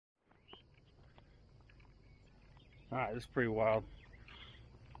Alright, this is pretty wild.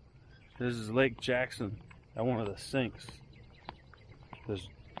 This is Lake Jackson at one of the sinks. Just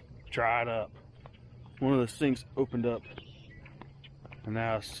dried up. One of the sinks opened up and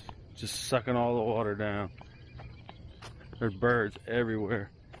now it's just sucking all the water down. There's birds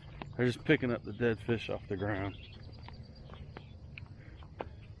everywhere. They're just picking up the dead fish off the ground.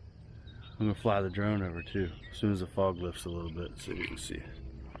 I'm gonna fly the drone over too, as soon as the fog lifts a little bit, so you can see it.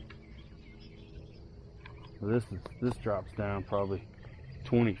 Well, this drops down probably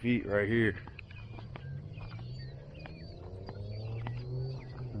 20 feet right here.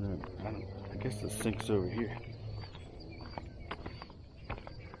 And then, I guess the sink's over here.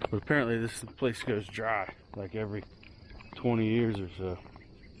 But apparently this place goes dry like every 20 years or so.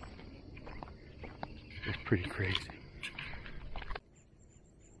 It's pretty crazy.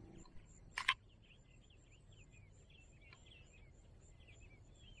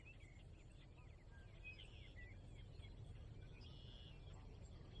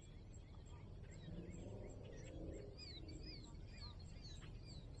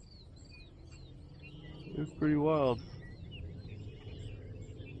 It's pretty wild.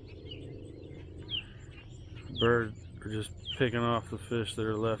 Birds are just picking off the fish that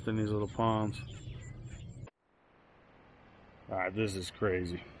are left in these little ponds. Alright, this is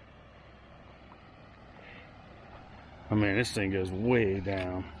crazy. I mean, this thing goes way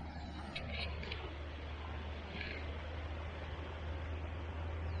down.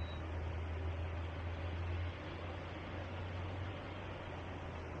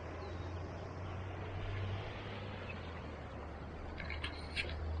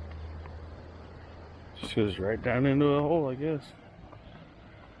 Just goes right down into a hole, I guess.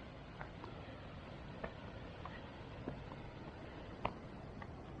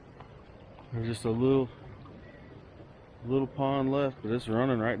 There's just a little pond left, but it's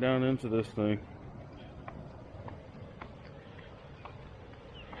running right down into this thing.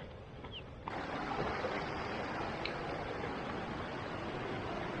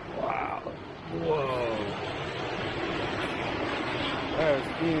 Wow. Whoa. That is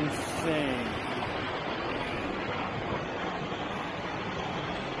insane.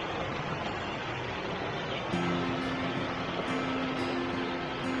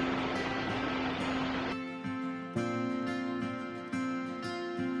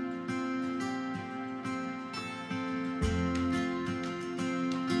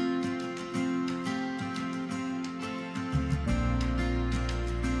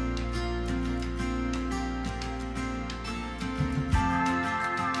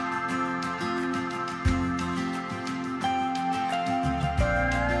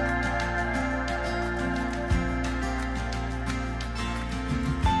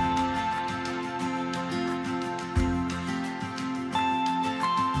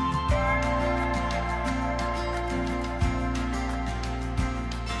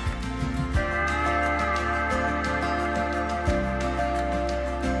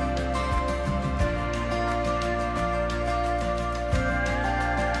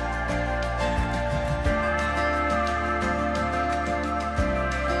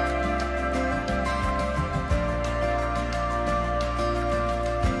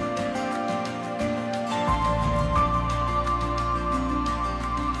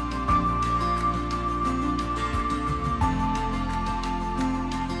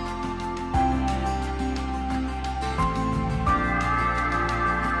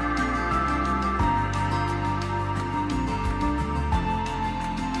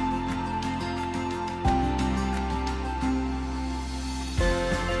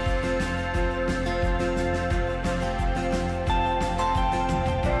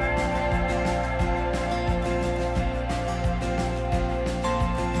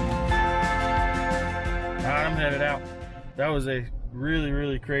 Headed out. That was a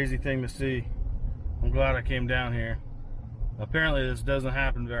really crazy thing to see. I'm glad I came down here. Apparently this doesn't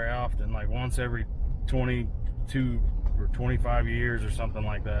happen very often, like once every 22 or 25 years or something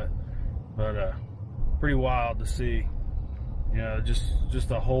like that. But pretty wild to see, you know, just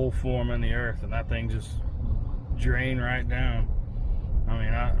a hole form in the earth and that thing just drain right down. I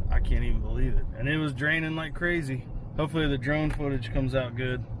mean, I can't even believe it. And it was draining like crazy. Hopefully the drone footage comes out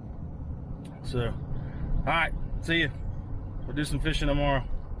good. So alright, see you. We'll do some fishing tomorrow.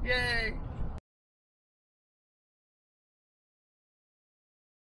 Yay!